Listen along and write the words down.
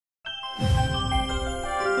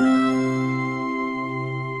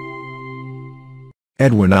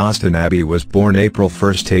Edwin Austin Abbey was born April 1,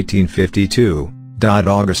 1852, died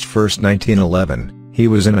August 1, 1911. He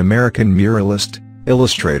was an American muralist,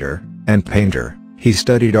 illustrator, and painter. He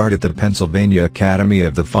studied art at the Pennsylvania Academy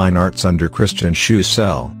of the Fine Arts under Christian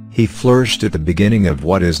Schuessele. He flourished at the beginning of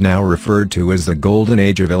what is now referred to as the Golden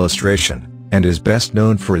Age of illustration, and is best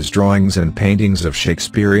known for his drawings and paintings of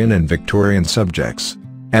Shakespearean and Victorian subjects,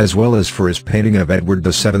 as well as for his painting of Edward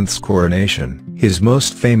VII's coronation. His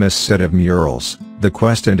most famous set of murals, The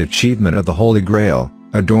Quest and Achievement of the Holy Grail,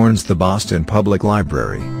 adorns the Boston Public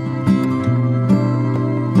Library.